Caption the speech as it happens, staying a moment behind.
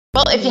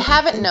Well, if you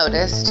haven't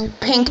noticed,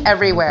 pink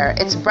everywhere.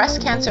 It's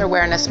Breast Cancer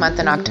Awareness Month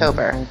in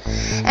October.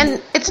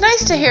 And it's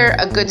nice to hear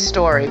a good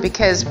story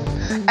because,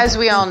 as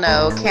we all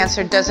know,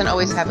 cancer doesn't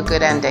always have a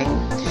good ending.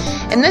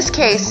 In this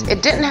case,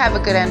 it didn't have a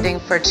good ending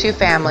for two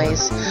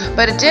families,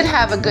 but it did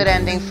have a good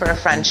ending for a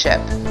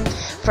friendship.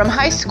 From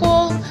high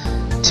school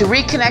to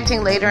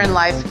reconnecting later in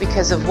life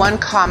because of one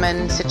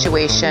common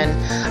situation,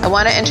 I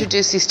want to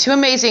introduce these two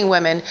amazing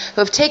women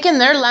who have taken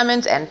their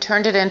lemons and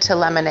turned it into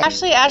lemonade.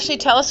 Ashley,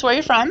 tell us where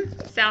you're from.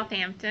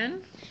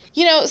 Southampton.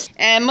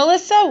 And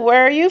Melissa,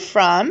 where are you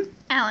from?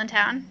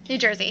 Allentown, New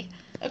Jersey.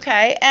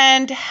 Okay,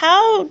 and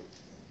tell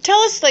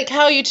us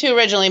how you two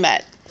originally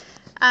met.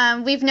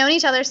 We've known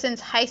each other since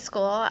high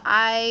school.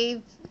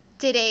 I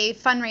did a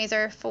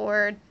fundraiser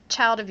for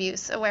child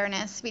abuse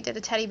awareness. We did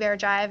a teddy bear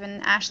drive,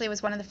 and Ashleigh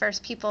was one of the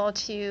first people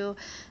to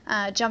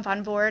jump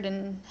on board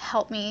and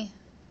help me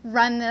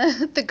run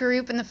the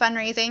group and the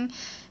fundraising.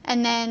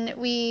 And then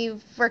we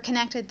were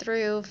connected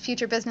through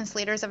Future Business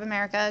Leaders of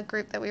America, a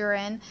group that we were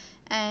in,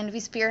 and we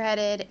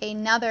spearheaded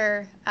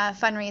another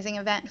fundraising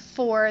event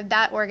for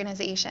that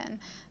organization.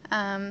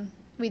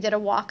 We did a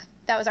walk.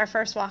 That was our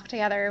first walk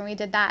together, and we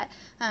did that.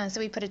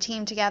 So we put a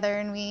team together,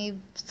 and we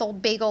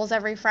sold bagels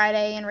every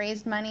Friday and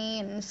raised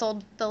money and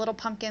sold the little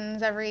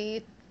pumpkins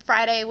every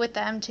Friday with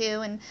them,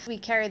 too. And we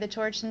carried the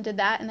torch and did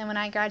that. And then when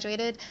I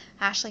graduated,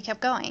 Ashleigh kept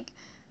going.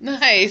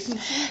 Nice.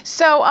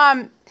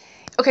 So,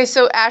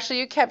 so Ashleigh,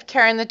 you kept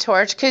carrying the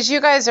torch because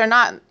you're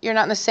not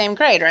in the same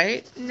grade,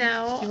 right?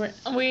 No,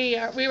 we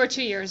were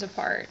 2 years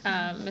apart.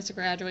 Mr.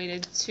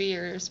 graduated 2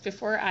 years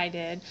before I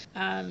did.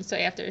 So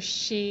after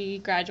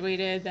she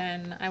graduated,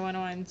 then I went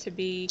on to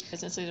be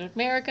Business Leader of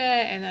America,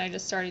 and then I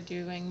just started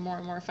doing more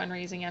and more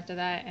fundraising after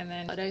that, and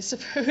then I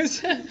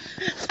suppose.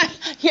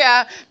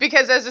 Yeah,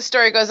 because as the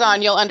story goes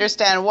on, you'll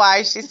understand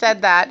why she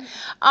said that.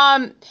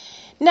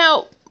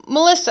 Now,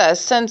 Melissa,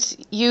 since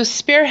you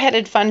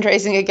spearheaded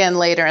fundraising again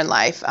later in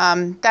life,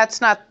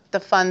 that's not the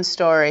fun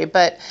story,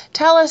 but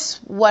tell us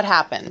what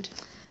happened.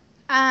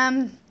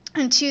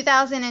 In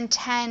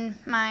 2010,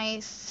 my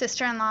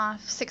sister-in-law,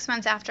 6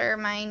 months after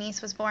my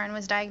niece was born,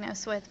 was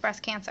diagnosed with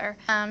breast cancer.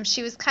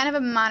 She was kind of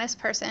a modest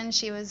person.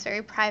 She was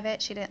very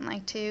private. She didn't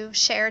like to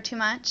share too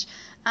much,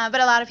 but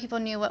a lot of people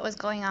knew what was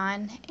going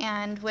on.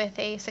 And with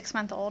a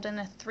 6-month-old and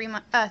a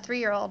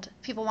 3-year-old,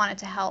 people wanted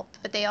to help,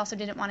 but they also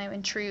didn't want to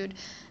intrude.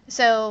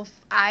 So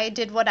I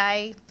did what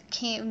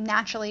came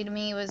naturally to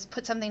me, was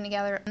put something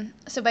together.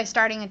 So by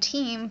starting a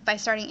team, by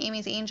starting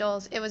Amy's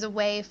Angels, it was a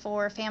way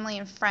for family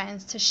and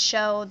friends to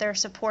show their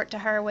support to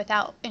her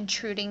without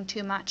intruding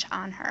too much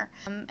on her.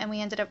 And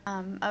we ended up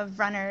of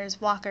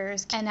runners,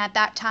 walkers, and at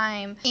that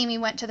time, Amy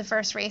went to the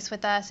first race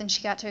with us, and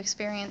she got to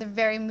experience a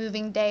very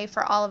moving day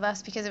for all of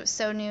us because it was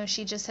so new.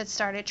 She just had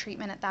started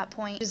treatment at that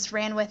point. Just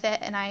ran with it,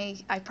 and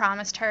I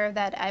promised her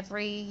that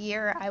every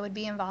year I would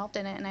be involved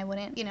in it, and I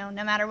wouldn't,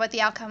 no matter what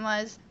the outcome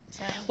was.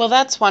 So. Well,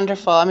 that's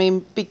wonderful. I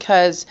mean,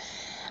 because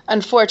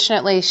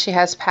unfortunately she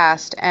has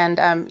passed,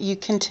 and you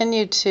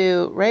continue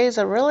to raise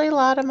a really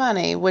lot of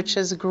money, which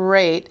is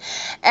great.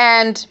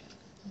 And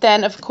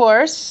then, of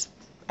course,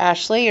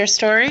 Ashleigh, your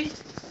story?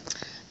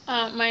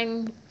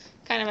 Mine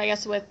kind of, I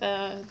guess, with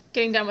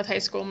getting done with high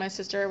school, my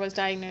sister was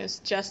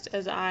diagnosed just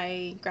as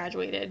I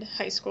graduated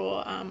high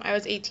school. I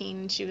was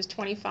 18, she was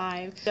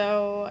 25.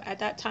 So at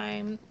that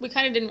time, we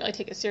kind of didn't really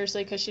take it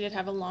seriously because she did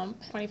have a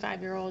lump.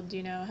 25-year-old,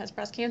 has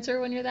breast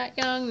cancer when you're that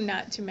young,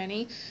 not too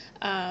many.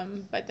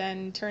 But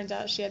then turns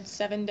out she had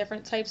 7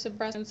 different types of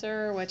breast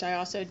cancer, which I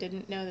also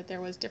didn't know that there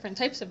was different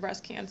types of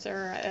breast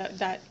cancer.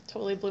 That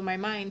totally blew my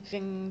mind.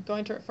 And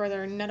going to it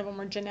further, none of them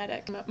were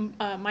genetic.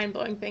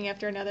 Mind-blowing thing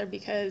after another,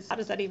 because how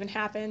does that even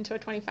happen to a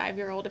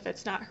 25-year-old if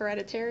it's not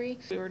hereditary?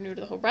 We were new to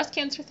the whole breast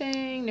cancer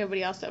thing.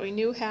 Nobody else that we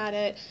knew had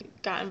it.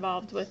 Got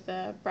involved with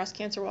the breast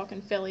cancer walk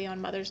in Philly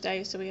on Mother's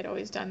Day, so we had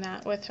always done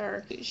that with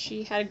her.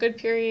 She had a good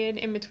period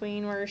in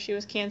between where she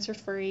was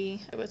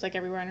cancer-free. It was like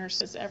everywhere on her,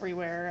 was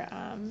everywhere.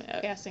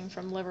 Passing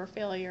from liver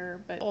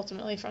failure, but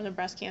ultimately from the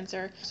breast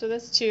cancer. So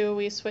this too,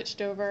 we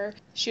switched over.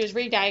 She was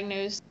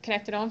re-diagnosed,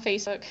 connected on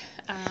Facebook.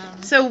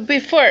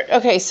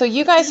 So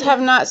you guys have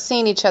not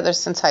seen each other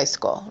since high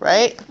school,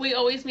 right? We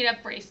always meet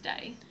up race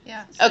day.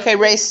 Yeah. Okay,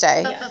 race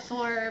day. But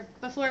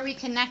before we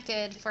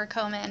connected for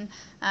Komen,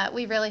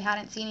 we really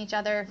hadn't seen each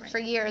other for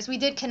years. We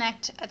did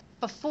connect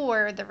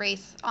before the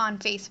race on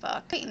Facebook.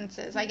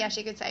 Acquaintances, I guess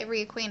you could say,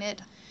 reacquainted.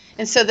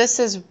 And so this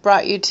has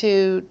brought you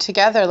two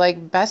together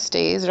like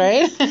besties,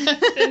 right?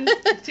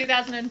 Since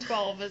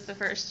 2012 was the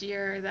first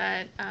year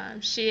that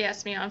she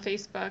asked me on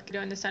Facebook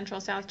doing the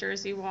Central South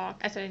Jersey walk.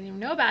 I said I didn't even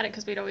know about it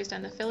because we'd always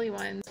done the Philly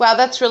ones. Wow,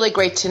 that's really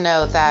great to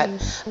know that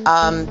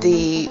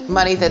the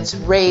money that's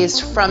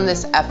raised from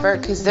this effort,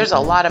 because there's a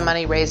lot of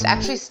money raised,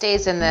 actually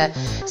stays in the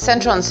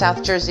Central and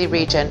South Jersey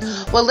region. region.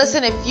 Well,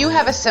 listen, if you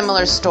have a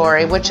similar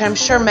story, which I'm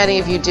sure many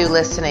of you do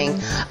listening,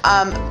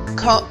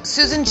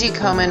 Susan G.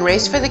 Komen,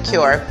 Race for the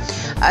Cure,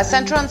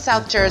 Central and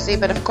South Jersey,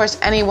 but of course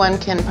anyone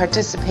can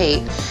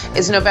participate,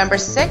 is November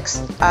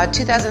 6th,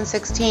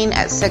 2016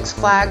 at Six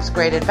Flags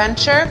Great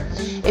Adventure.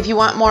 If you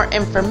want more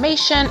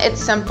information,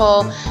 it's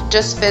simple.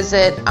 Just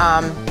visit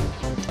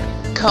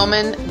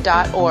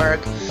Komen.org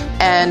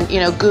and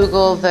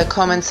Google the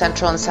Komen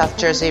Central and South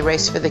Jersey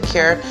Race for the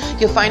Cure.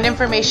 You'll find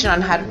information on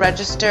how to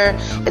register.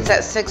 It's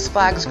at Six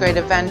Flags Great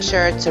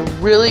Adventure. It's a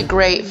really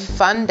great,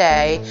 fun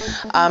day.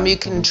 You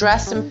can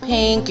dress in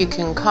pink, you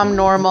can come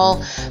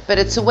normal, but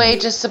it's a way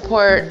to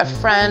support a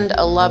friend,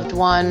 a loved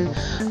one,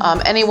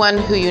 anyone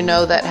who you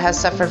know that has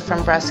suffered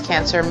from breast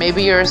cancer.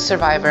 Maybe you're a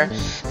survivor.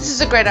 This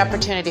is a great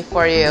opportunity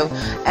for you.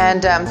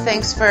 And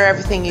thanks for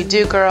everything you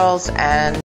do, girls. And